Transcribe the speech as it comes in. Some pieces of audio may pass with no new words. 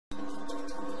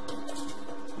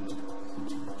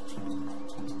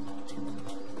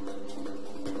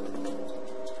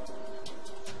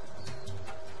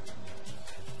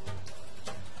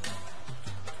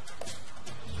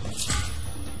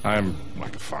I'm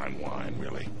like a fine wine,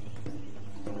 really.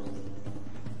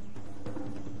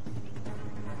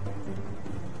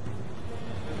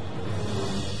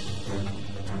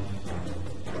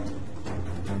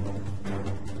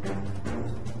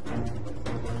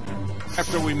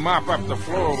 After we mop up the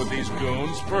floor with these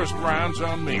goons, first round's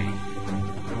on me.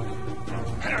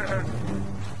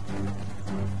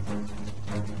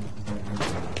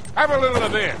 Have a little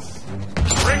of this.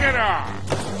 Bring it on.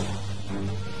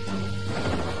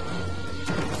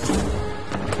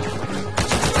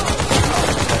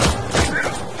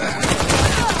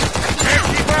 Can't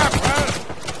keep up, huh?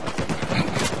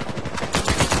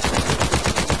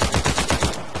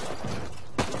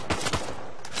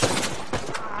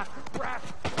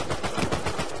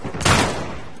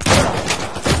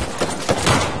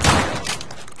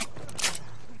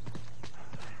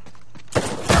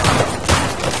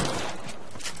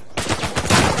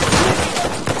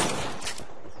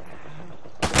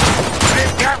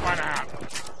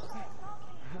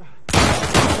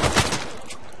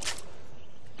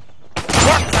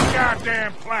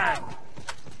 Goddamn flag!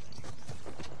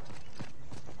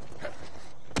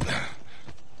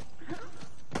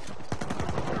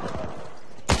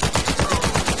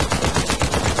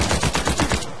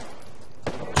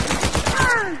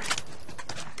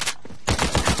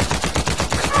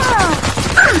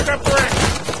 The brick!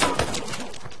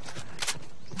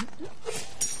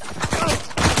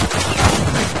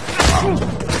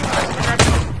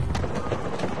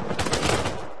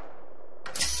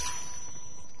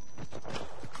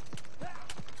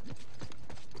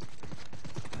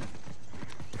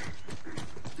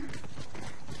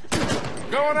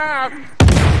 Going out.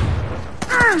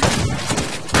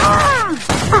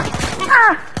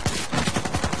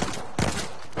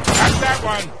 Got that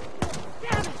one.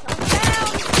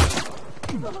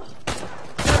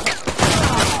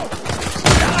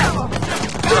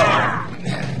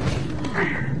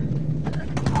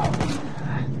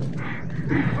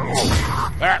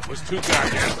 That was too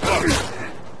goddamn close.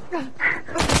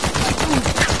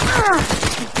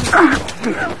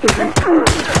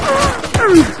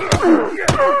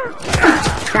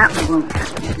 That won't.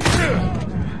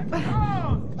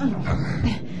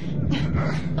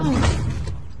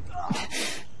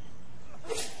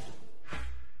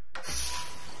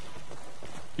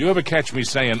 You ever catch me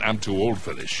saying I'm too old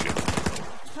for this shit?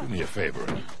 Do me a favor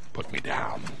and put me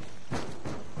down.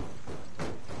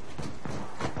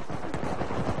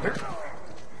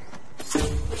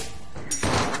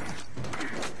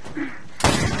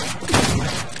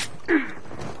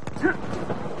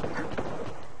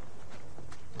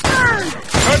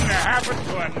 Couldn't have happened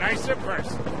to a nicer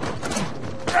person.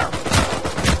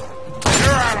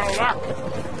 You're out of luck.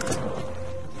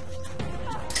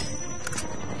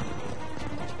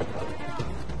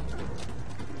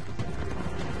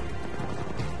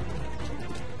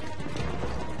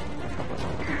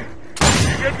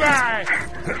 Goodbye.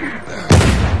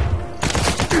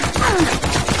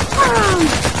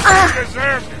 You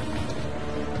deserved it.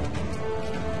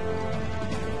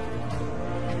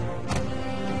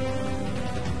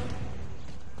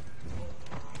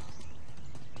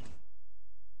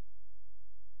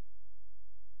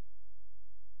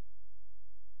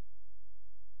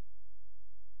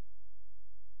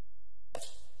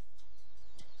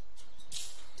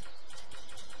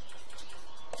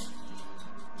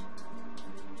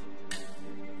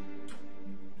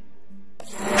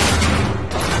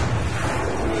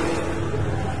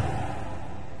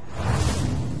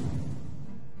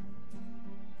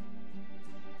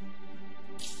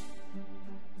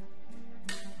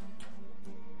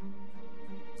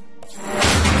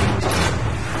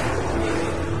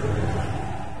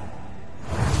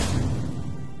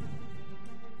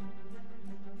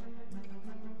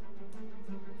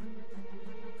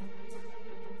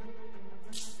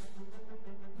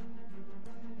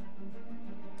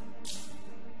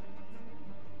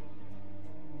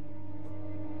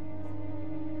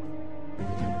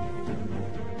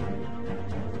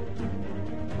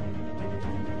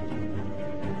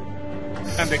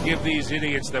 Time to give these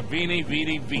idiots the Vini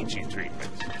Vidi Vici treatment.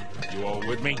 You all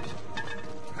with me?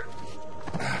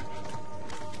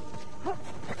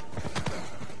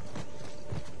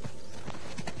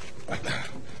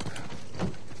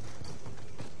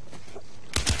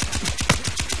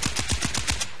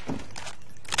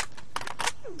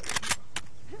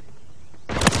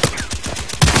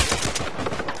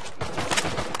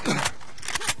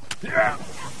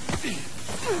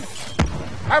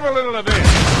 Have a little of this.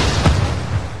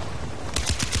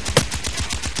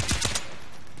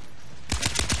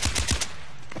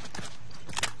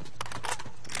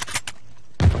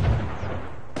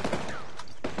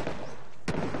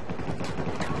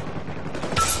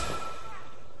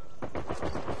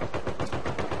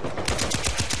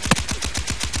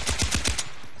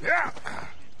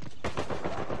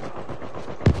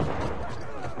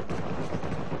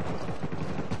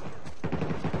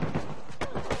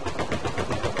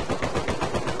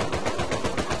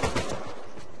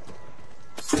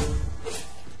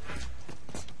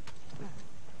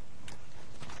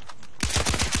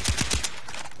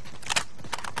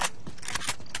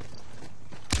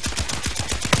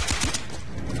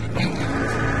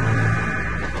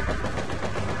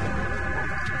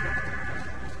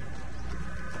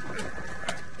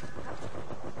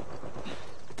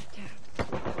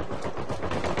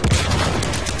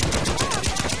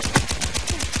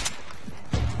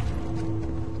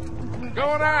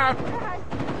 going out.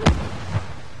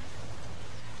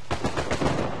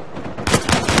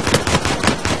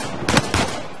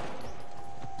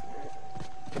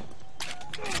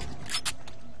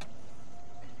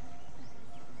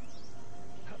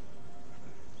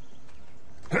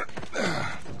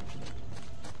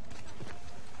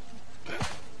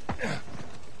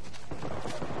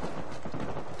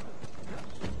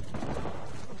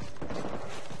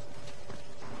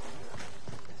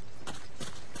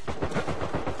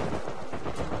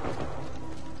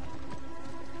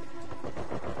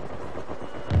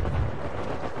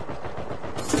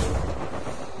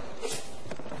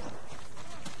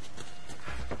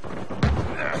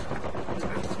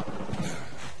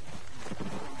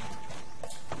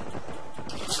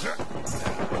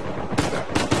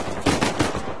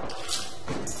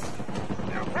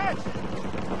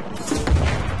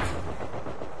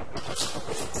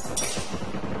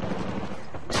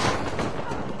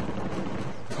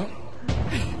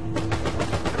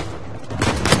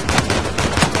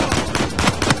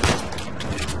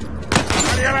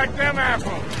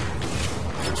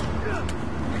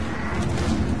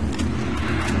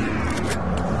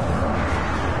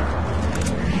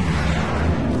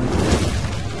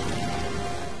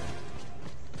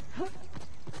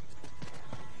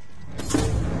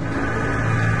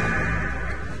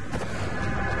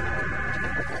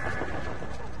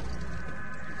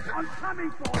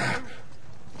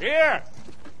 Here!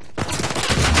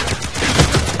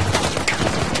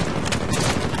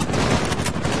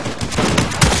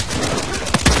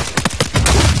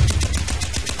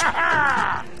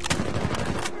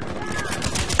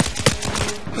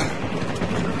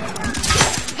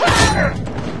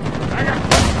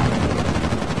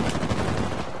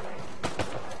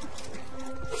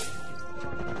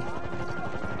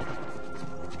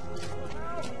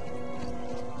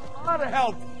 A lot of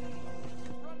help.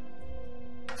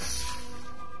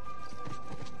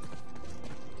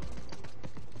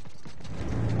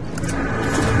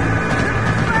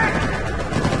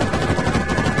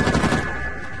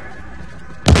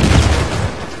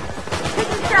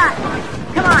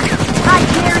 Come on, I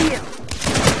dare you!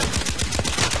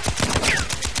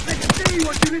 Let's see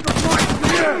what you need to fight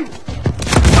here!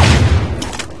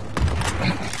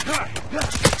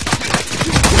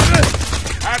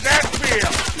 How'd that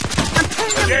feel? I'm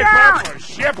pinning him Ship down! up or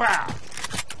ship out.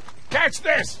 Catch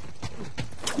this.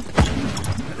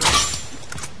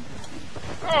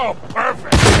 Oh,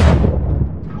 perfect.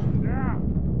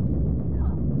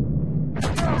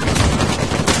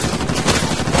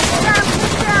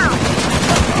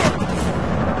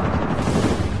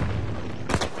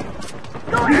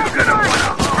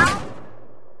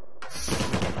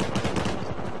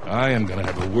 I am gonna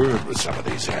have a word with some of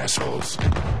these assholes. Come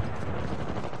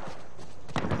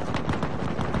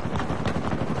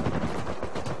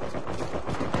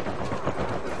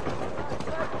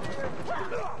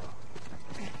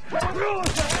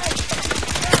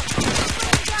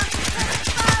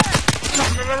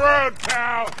to the road,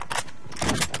 pal.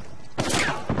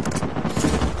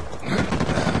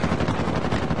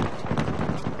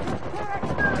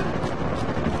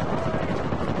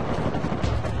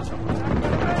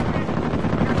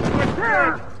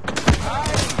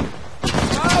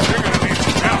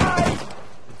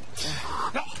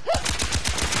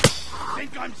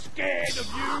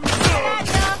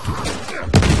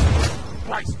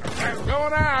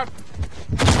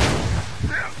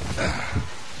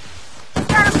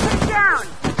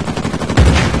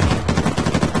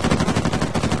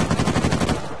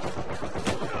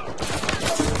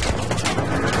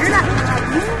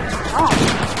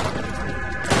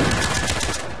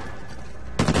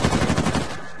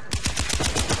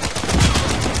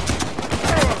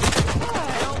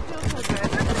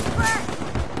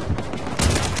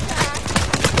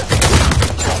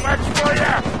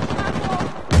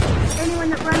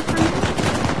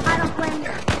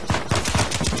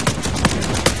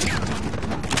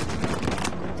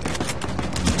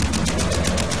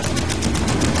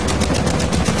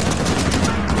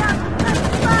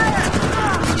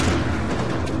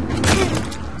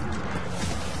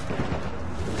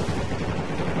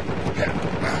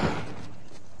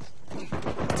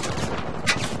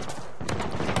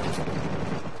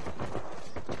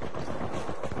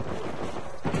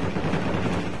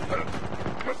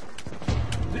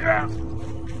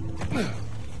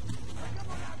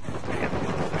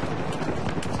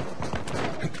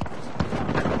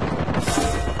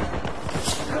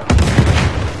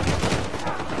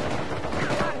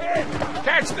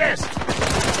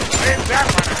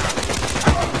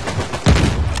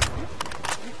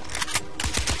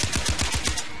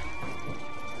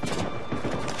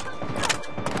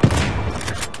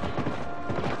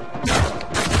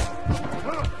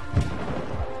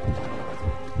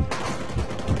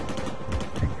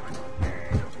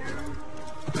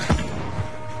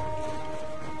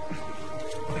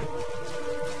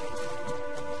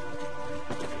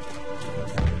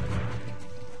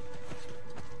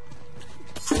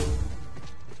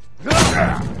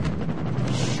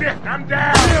 I'm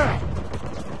down!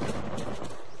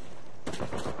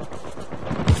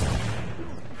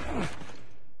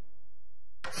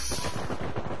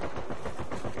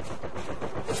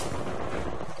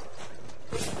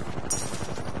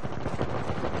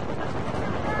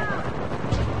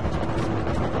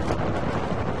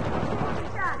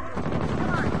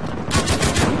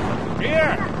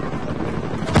 Here!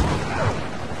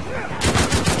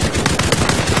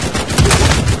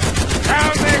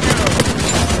 Down they go!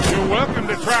 You're welcome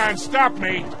to try and stop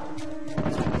me.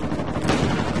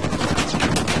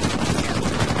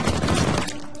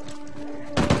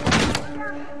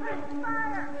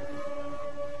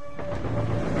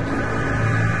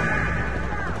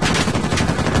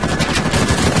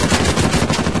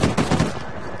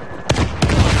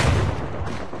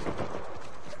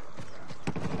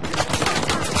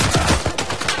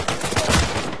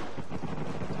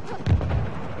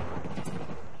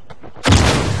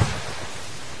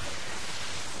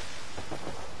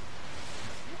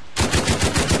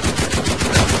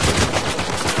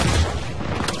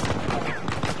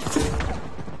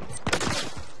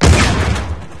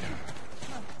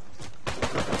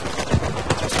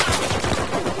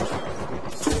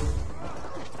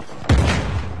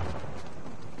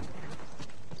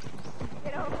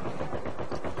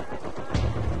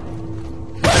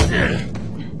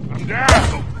 I'm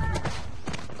down!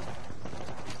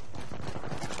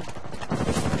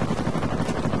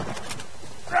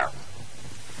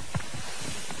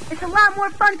 It's a lot more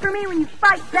fun for me when you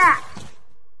fight back.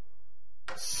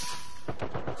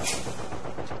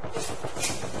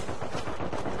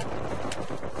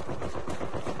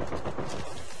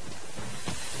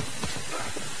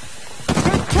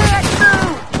 They can't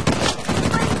move!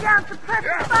 Bring down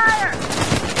suppressive fire!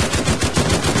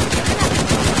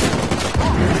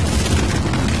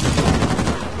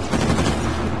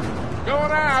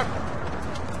 Going out!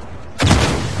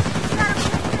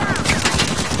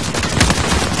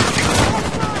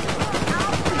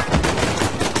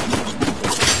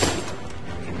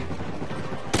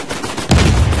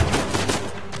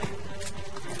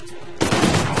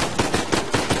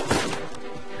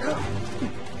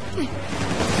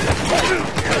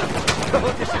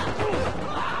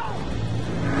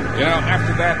 You know,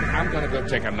 after that, I'm gonna go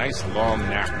take a nice long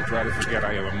nap and try to forget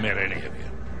I ever met any of you.